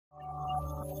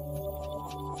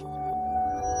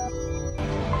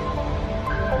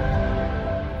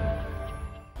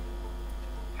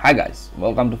Hi guys,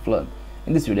 welcome to Flearn.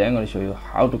 In this video I'm going to show you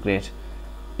how to create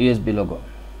USB logo.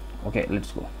 Okay,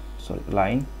 let's go.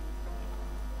 Line,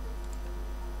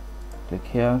 click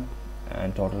here,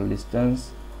 and total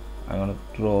distance I'm going to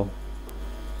draw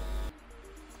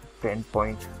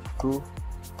 10.2,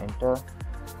 enter,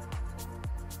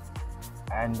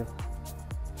 and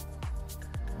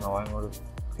now I'm going to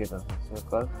create a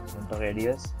circle, enter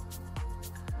radius,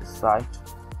 side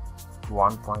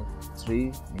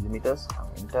 1.3 millimeters,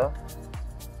 enter,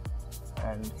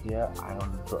 and here I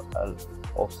want to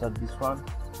offset this one,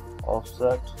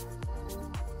 offset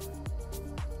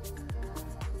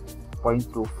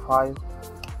 0.25,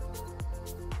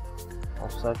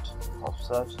 offset,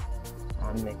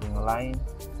 and making a line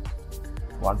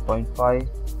 1.5,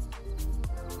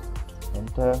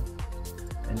 enter,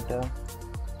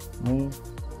 move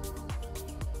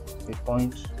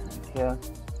midpoint here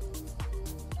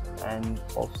and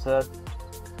offset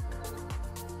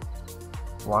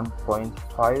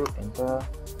 1.5, enter,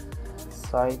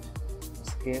 side,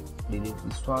 escape, delete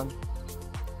this one,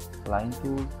 line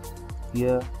tool,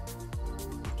 here,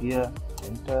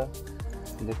 enter,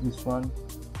 select this one,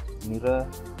 mirror,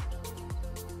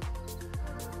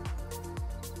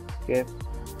 escape,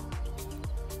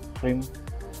 trim,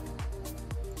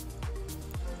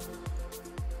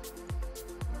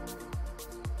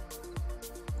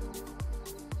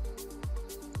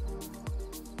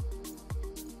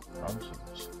 and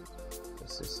change.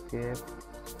 Just escape,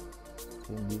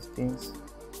 change these things,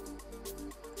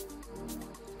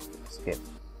 escape,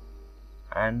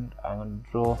 and I'm going to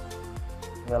draw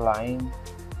the line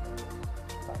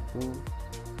 2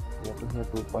 here to here,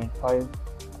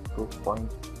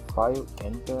 2.5,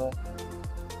 enter,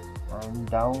 and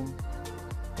down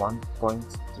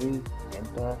 1.3,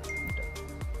 enter,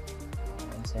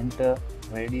 and center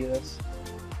radius.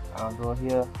 I'll draw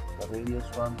here the radius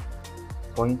one,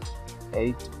 0.8,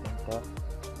 enter,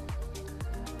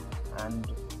 and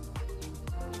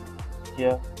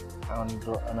here I want to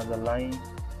draw another line,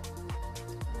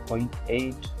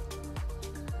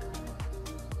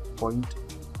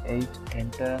 0.8,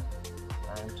 enter,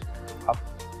 and up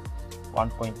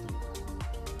 1.3,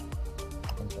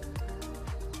 enter.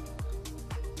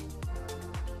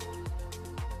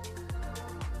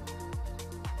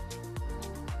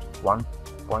 One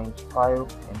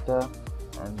 0.5, enter,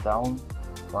 and down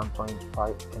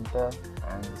 1.5, enter,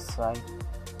 and this side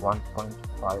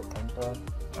 1.5, enter,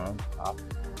 and up.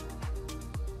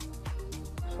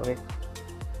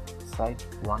 Side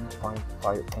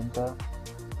 1.5, enter,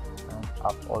 and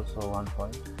up also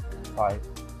 1.5,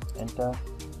 enter.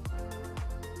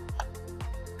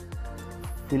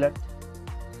 Fillet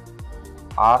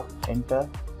R, enter,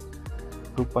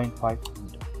 2.5,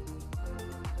 enter,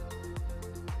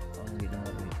 and getting a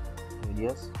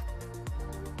radius.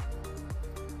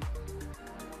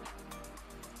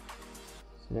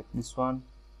 Select this one,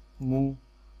 move,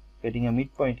 getting a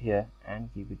midpoint here, and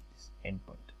give it this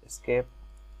endpoint. Escape,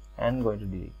 and going to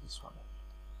delete this one.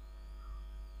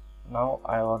 Now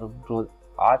I want to draw the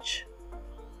arch.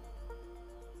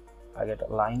 I get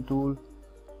a line tool,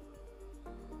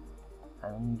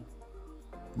 and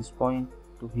this point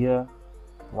to here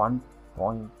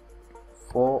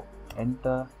 1.4,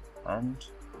 enter, and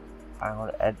I'm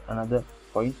going to add another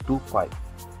 0.25,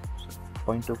 so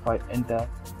 0.25, enter,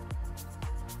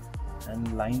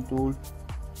 and line tool.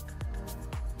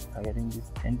 I'm getting this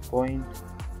endpoint,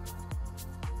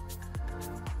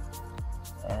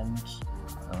 and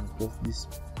I'll press this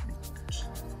bit,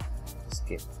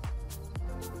 escape,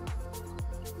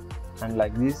 and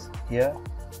like this here,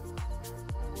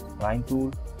 line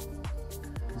tool,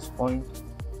 this point,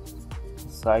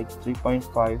 side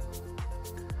 3.5,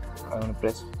 I'm going to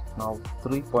press now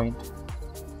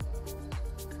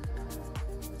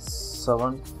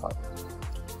 3.75,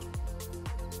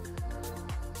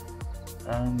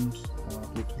 and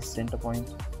click this center point,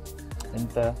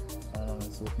 enter,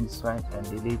 select this one and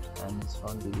delete, and this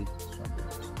one delete,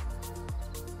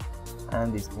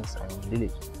 and these things I will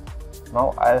delete.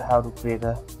 Now I have to create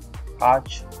a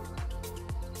arch.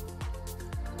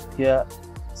 Here,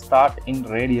 start in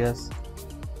radius,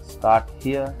 start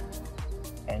here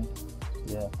and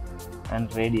here,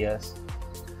 and radius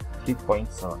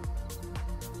 3.7,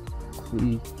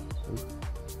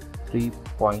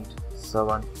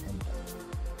 3.7, enter.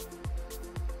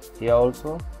 Here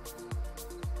also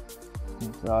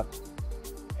start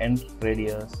end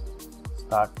radius,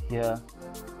 start here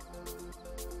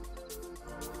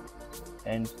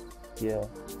and here,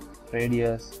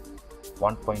 radius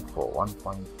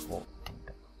 1.4,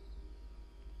 enter.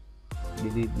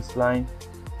 Delete this line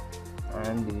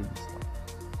and delete this line.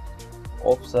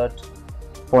 Offset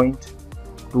 0.5,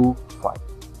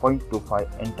 0.25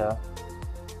 enter.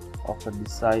 After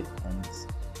this side and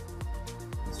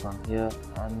this one here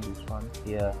and this one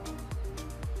here,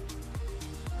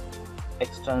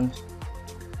 extend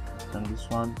this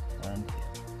one and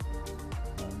here,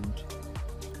 and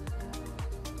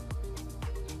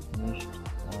finished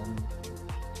and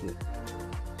here.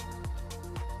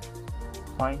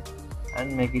 Fine,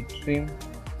 and make it trim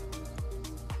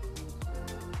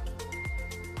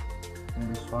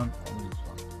in this one and this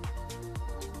one.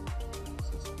 Let's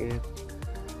escape.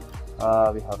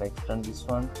 We have to extend this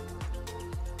one,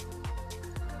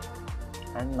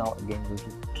 and now again go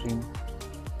to trim,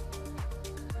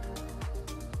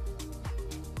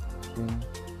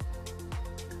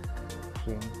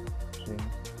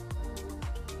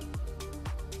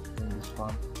 this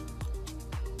one,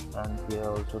 and here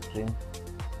also trim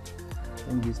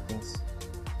these things,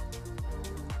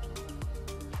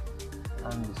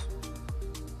 and this one.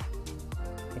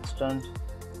 Extend,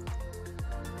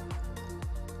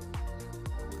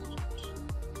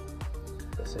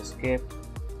 press escape.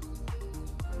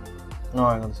 Now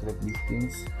I'm going to select these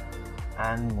things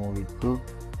and move it to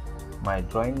my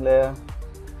drawing layer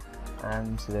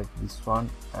and select this one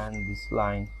and this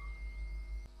line.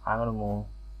 I'm going to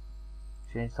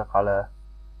change the color,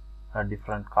 a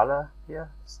different color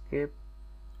here, escape,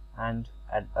 and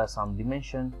add some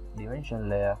dimension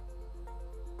layer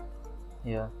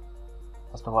here.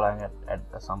 First of all, I'm going to add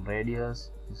some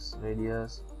radius, this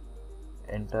radius,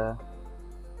 enter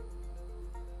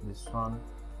this one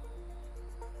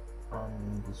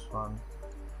and this one,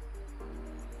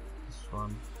 and this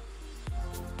one.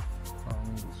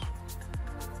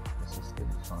 Let's escape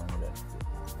this one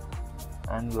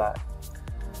and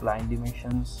line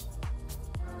dimensions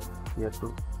here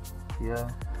to here,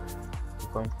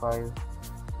 2.5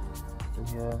 to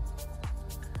here,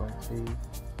 0.3,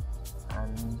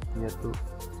 and here to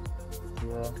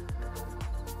here.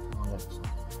 Now let's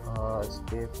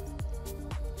escape.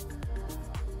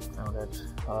 Now that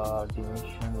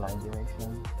line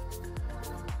dimension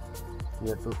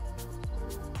here to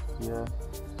here,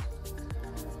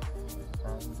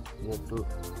 and here to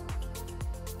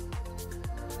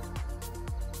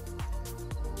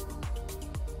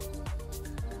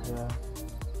here,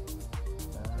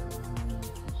 and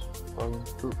this point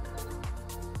to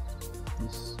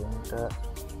this center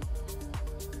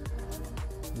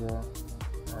here,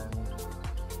 and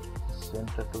this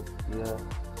center to here,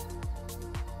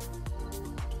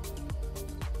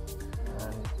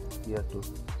 and here too.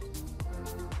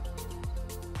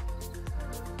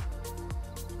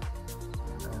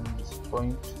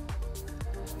 Point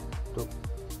to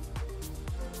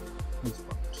this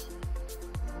point,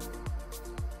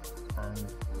 and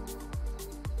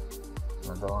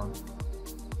another one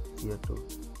here to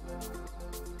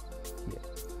here,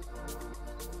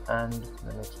 and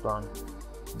the next one,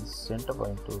 this center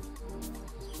point to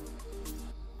this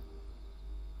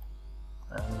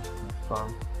one, and next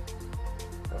one,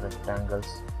 the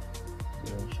rectangles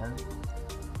dimension.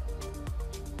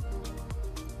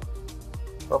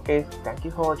 Okay, thank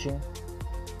you for watching.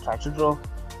 Try to draw.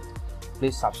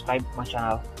 Please subscribe my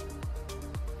channel.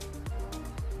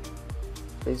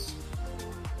 Please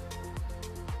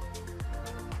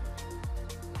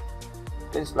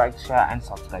like, share and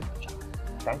subscribe my channel.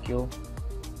 Thank you.